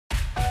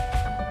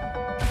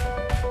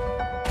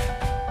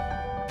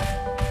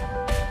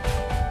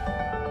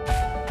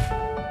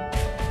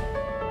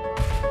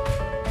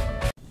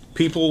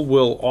People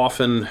will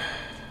often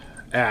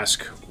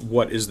ask,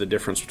 what is the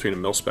difference between a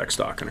mil-spec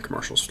stock and a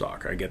commercial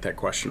stock? I get that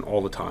question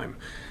all the time.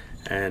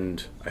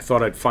 And I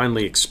thought I'd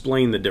finally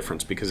explain the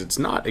difference, because it's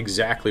not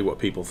exactly what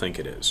people think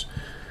it is.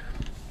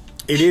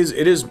 It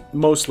is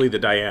mostly the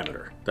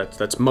diameter.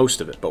 That's most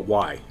of it, but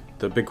why?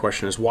 The big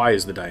question is, why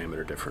is the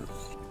diameter different?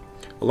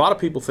 A lot of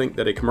people think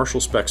that a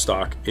commercial spec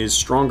stock is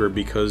stronger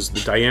because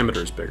the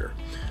diameter is bigger.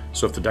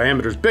 So if the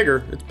diameter is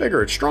bigger,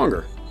 it's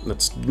stronger.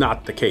 That's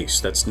not the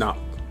case.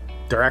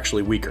 They're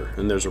actually weaker,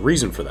 and there's a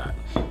reason for that.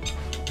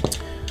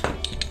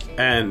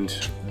 And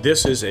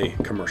this is a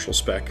commercial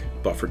spec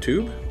buffer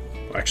tube.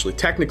 Actually,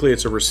 technically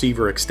it's a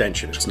receiver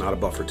extension. It's not a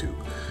buffer tube,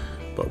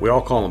 but we all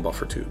call them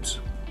buffer tubes.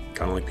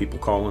 Kind of like people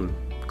call them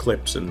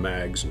clips and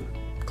mags and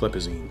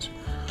clipazines.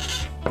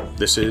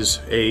 This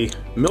is a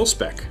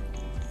mil-spec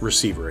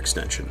receiver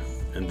extension,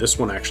 and this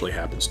one actually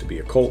happens to be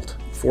a Colt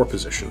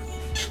 4-position.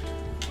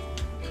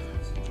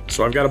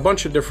 So I've got a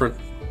bunch of different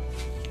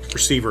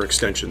receiver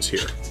extensions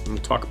here. I'm going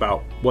to talk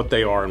about what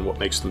they are and what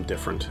makes them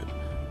different,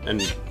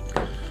 and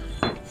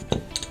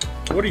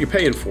what are you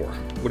paying for?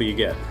 What do you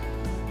get?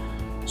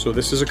 So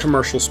this is a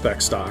commercial spec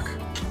stock.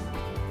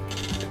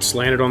 It's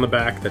slanted on the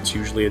back. That's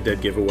usually a dead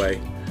giveaway.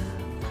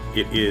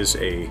 It is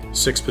a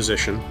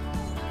 6-position.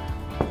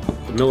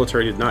 The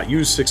military did not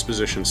use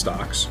 6-position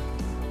stocks.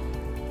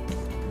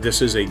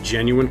 This is a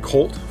genuine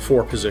Colt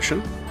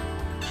 4-position.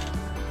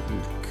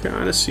 You can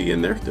kind of see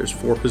in there, there's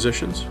 4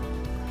 positions,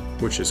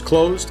 which is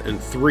closed, and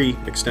 3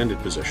 extended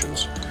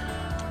positions.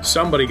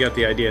 Somebody got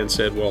the idea and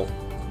said, well,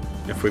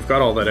 if we've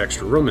got all that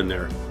extra room in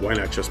there, why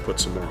not just put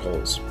some more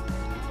holes?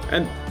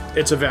 And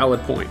it's a valid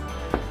point.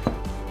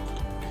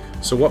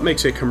 So what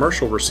makes a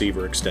commercial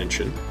receiver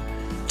extension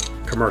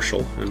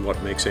commercial, and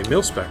what makes a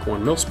mil-spec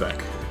one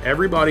mil-spec?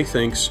 Everybody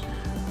thinks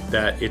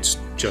that it's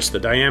just the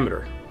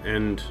diameter,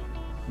 and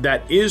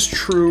that is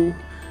true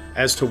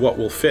as to what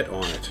will fit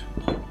on it.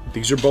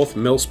 These are both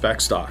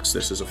mil-spec stocks.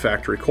 This is a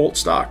factory Colt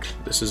stock.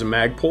 This is a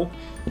Magpul.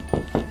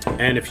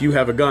 And if you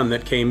have a gun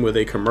that came with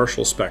a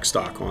commercial spec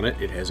stock on it,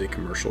 it has a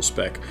commercial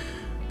spec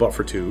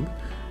buffer tube,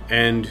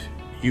 and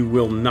you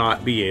will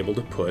not be able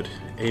to put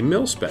a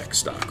mil-spec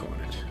stock on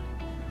it.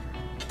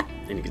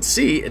 And you can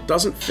see it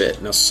doesn't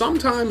fit. Now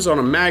sometimes on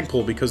a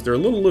Magpul, because they're a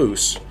little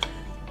loose,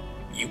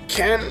 you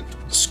can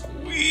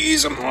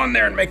squeeze them on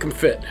there and make them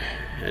fit.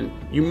 And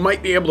you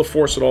might be able to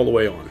force it all the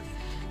way on.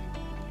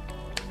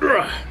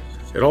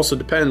 It also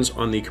depends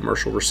on the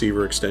commercial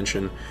receiver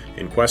extension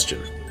in question.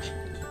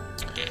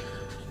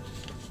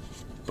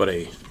 But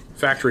a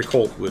factory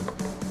Colt would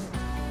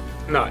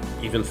not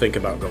even think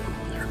about going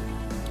on there.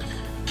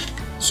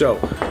 So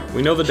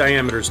we know the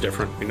diameter is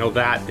different. We know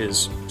that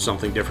is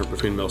something different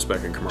between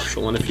mil-spec and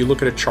commercial. And if you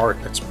look at a chart,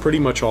 that's pretty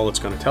much all it's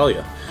going to tell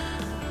you.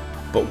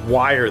 But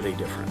why are they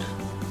different?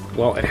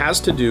 Well, it has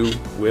to do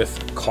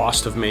with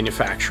cost of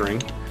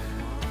manufacturing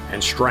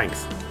and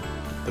strength.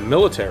 The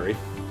military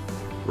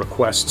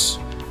requests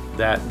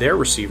that their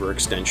receiver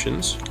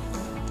extensions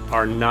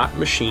are not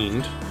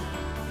machined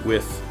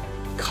with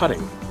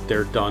cutting.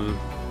 They're done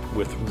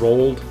with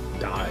rolled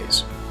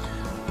dies.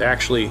 They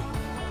actually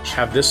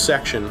have this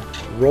section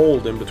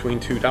rolled in between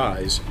 2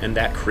 dies, and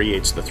that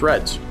creates the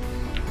threads.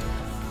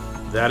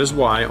 That is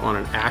why on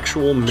an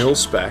actual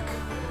mil-spec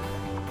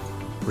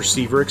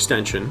receiver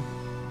extension,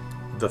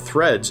 the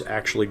threads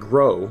actually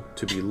grow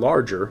to be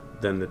larger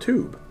than the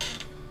tube.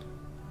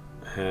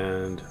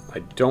 And I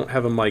don't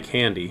have a mic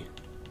handy,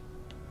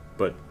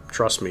 but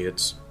trust me,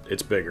 it's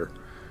bigger.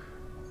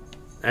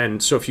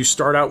 And so if you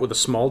start out with a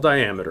small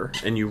diameter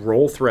and you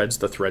roll threads,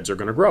 the threads are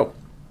going to grow.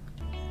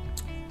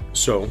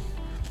 So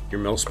your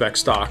mil-spec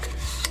stock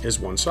is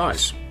one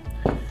size.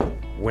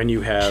 When you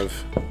have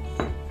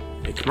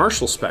a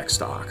commercial spec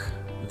stock,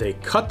 they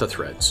cut the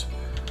threads.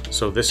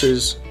 So this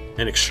is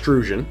an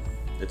extrusion.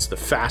 It's the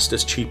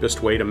fastest,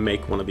 cheapest way to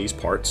make one of these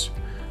parts.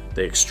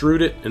 They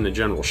extrude it in the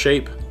general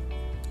shape.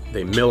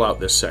 They mill out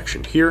this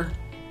section here,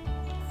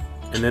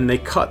 and then they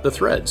cut the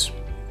threads.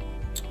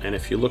 And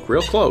if you look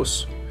real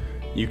close,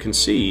 you can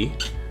see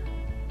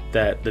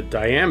that the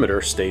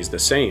diameter stays the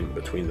same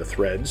between the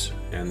threads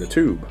and the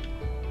tube.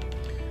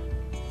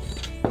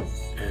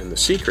 And the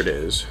secret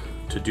is,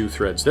 to do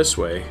threads this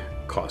way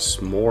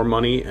costs more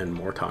money and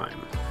more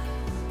time.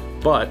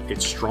 But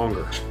it's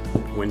stronger.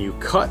 When you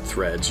cut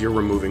threads, you're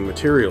removing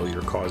material,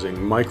 you're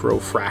causing micro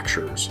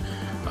fractures,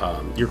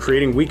 you're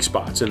creating weak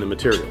spots in the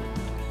material.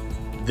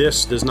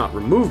 This does not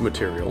remove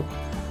material,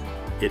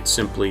 it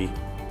simply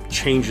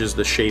changes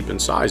the shape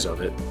and size of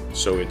it,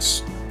 so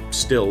it's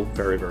still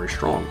very, very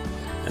strong.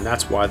 And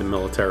that's why the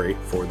military,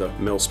 for the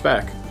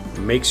mil-spec,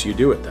 makes you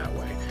do it that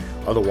way.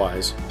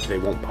 Otherwise, they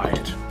won't buy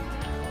it.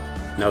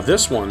 Now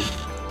this one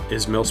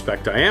is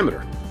mil-spec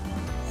diameter,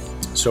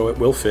 so it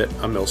will fit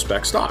a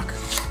mil-spec stock.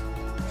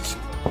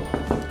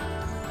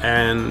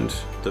 And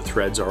the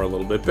threads are a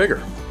little bit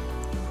bigger.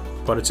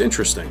 But it's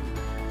interesting.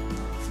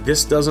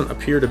 This doesn't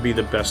appear to be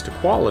the best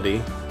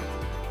quality,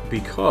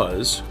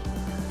 because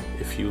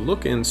if you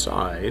look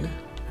inside,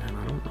 and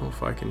I don't know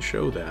if I can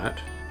show that,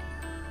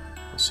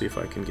 I'll see if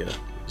I can get a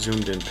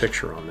zoomed in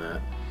picture on that.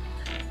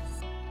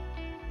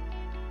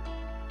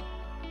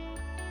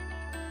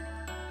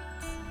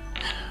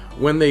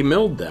 when they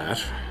milled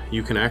that,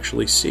 you can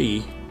actually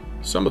see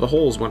some of the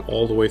holes went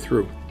all the way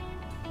through.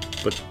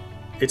 But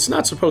it's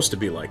not supposed to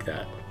be like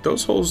that.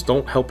 Those holes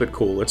don't help it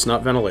cool. It's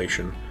not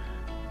ventilation.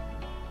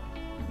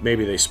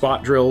 Maybe they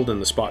spot drilled and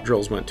the spot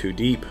drills went too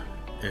deep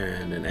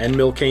and an end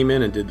mill came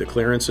in and did the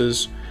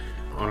clearances.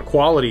 On a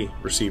quality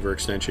receiver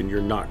extension,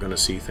 you're not going to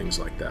see things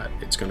like that.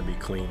 It's going to be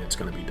clean. It's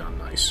going to be done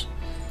nice.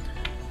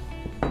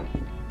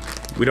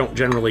 We don't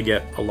generally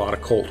get a lot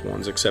of Colt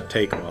ones except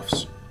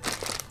takeoffs.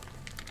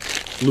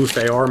 Luth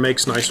AR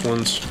makes nice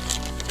ones.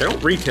 They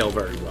don't retail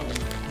very well.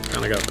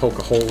 Kind of got to poke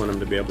a hole in them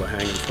to be able to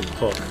hang them from a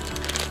hook.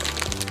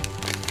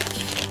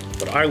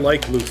 But I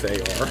like Luth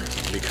AR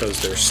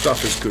because their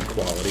stuff is good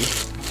quality.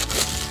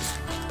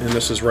 And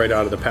this is right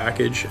out of the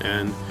package,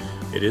 and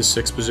it is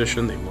 6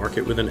 position. They mark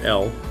it with an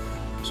L.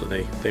 So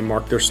they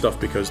mark their stuff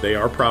because they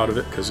are proud of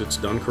it, because it's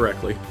done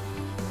correctly.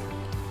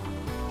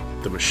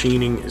 The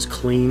machining is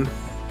clean.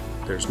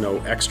 There's no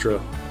extra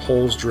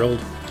holes drilled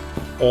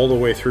all the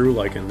way through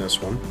like in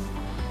this one.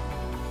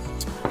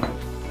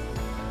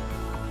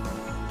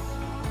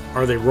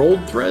 Are they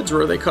rolled threads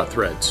or are they cut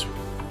threads?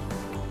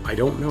 I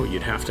don't know.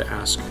 You'd have to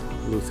ask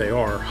Luth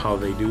AR how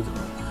they do them.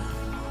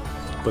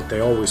 But they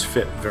always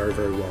fit very,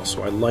 very well.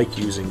 So I like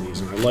using these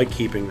and I like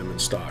keeping them in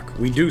stock.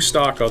 We do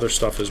stock other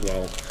stuff as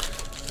well.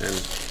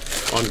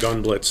 And on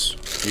Gun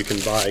Blitz, you can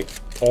buy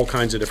all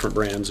kinds of different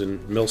brands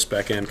in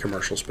Mil-Spec and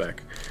commercial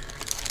spec.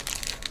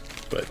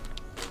 But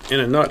in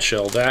a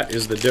nutshell, that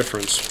is the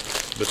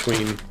difference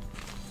between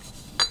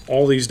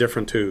all these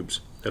different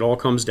tubes. It all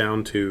comes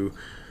down to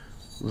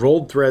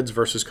rolled threads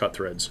versus cut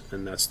threads,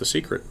 and that's the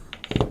secret.